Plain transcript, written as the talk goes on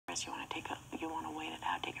you want to wait it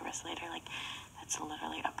out, take a risk later, like, that's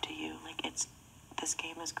literally up to you. Like, this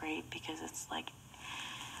game is great because it's like,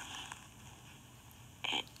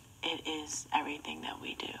 it is everything that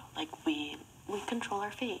we do. Like, we control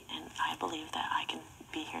our fate, and I believe that I can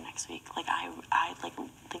be here next week. Like, like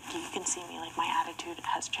you can see me, like, my attitude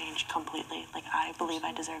has changed completely. Like, I believe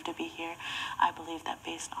I deserve to be here. I believe that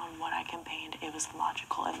based on what I campaigned, it was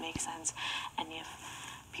logical, it makes sense, and if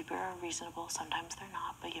people are reasonable, sometimes they're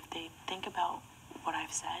not, but if they think about what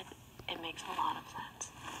I've said, it makes a lot of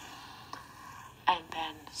sense. And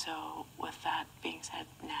then, so with that being said,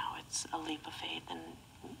 now it's a leap of faith, and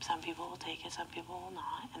some people will take it, some people will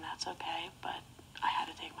not, and that's okay, but I had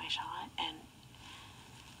to take my shot, and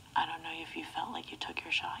I don't know if you felt like you took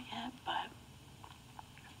your shot yet, but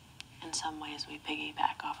in some ways we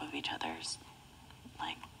piggyback off of each other's,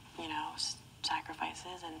 like,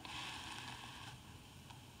 sacrifices, and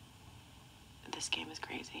this game is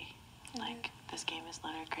crazy. Mm-hmm. Like, this game is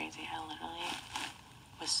literally crazy. I literally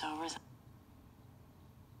was so resigned.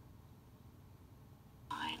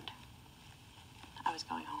 I was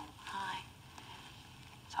going home. Hi.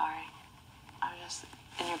 Sorry. I was just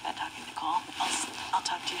in your bed talking to Nicole. I'll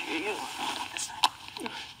talk to you. Hold on this side.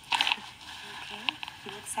 Okay.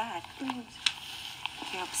 You look sad.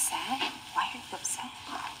 You're upset? Why are you upset?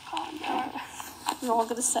 God, you're all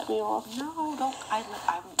gonna set me off. No,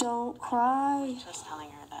 don't. Don't cry. I was just telling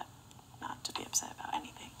her that not to be upset about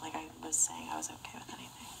anything. Like, I was saying I was okay with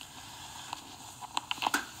anything.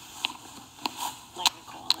 Like,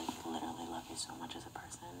 Nicole, like, literally love you so much as a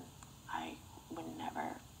person. I would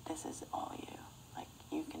never, this is all you. Like,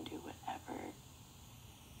 you can do whatever,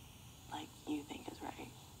 like, you think is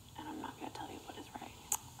right. And I'm not gonna tell you what is right.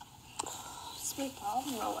 It's my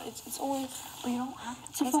problem, though. It's only, but you don't have to.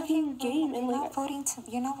 It's a fucking game, and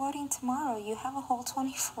you're not voting tomorrow. You have a whole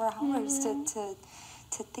 24 hours to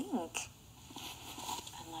think.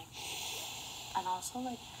 And, like, and also,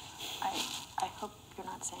 like, I hope you're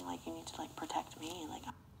not saying, like, you need to, like, protect me. Like,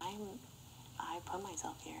 I put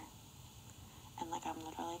myself here. And, like, I'm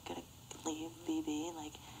literally gonna leave BB,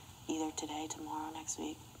 like, either today, tomorrow, next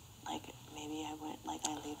week. Like, maybe I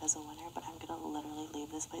leave as a winner, but I'm gonna literally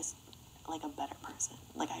leave this place like a better person.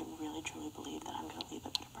 Like, I really, truly believe that I'm gonna leave a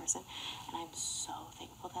better person. And I'm so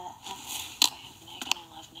thankful that I have Nick, and I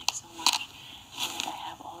love Nick so much. And, like, I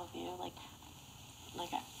have all of you, like,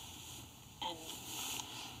 and,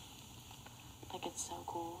 like, it's so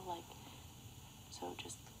cool, like, so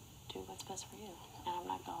just do what's best for you, and I'm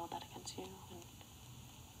not gonna hold that against you, and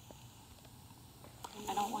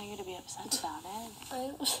I don't want you to be upset about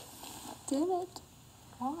it. Damn it.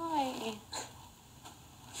 Why?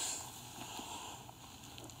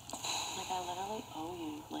 Like, I literally owe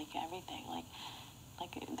you, like, everything, like,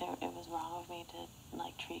 it was wrong of me to,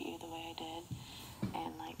 like, treat you the way I did,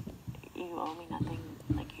 and, like, you owe me nothing.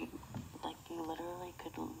 You literally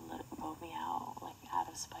could vote me out, like, out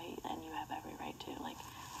of spite, and you have every right to, like...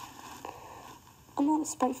 I'm not a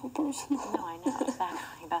spiteful person. No, I know,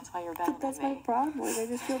 exactly. That's why you're better than me. That's my problem. Like, I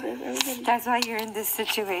just feel that everybody... That's why you're in this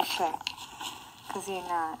situation. Because you're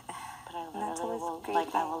not. But I literally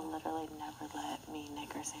I will literally never let me,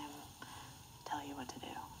 Nick, or Sam tell you what to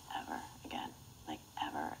do, ever again. Like,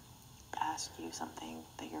 ever ask you something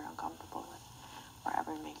that you're uncomfortable with, or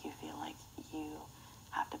ever make you feel like you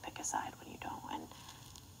have to pick a side when you don't. And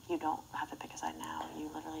you don't have to pick a side now. You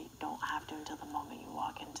literally don't have to until the moment you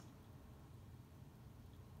walk into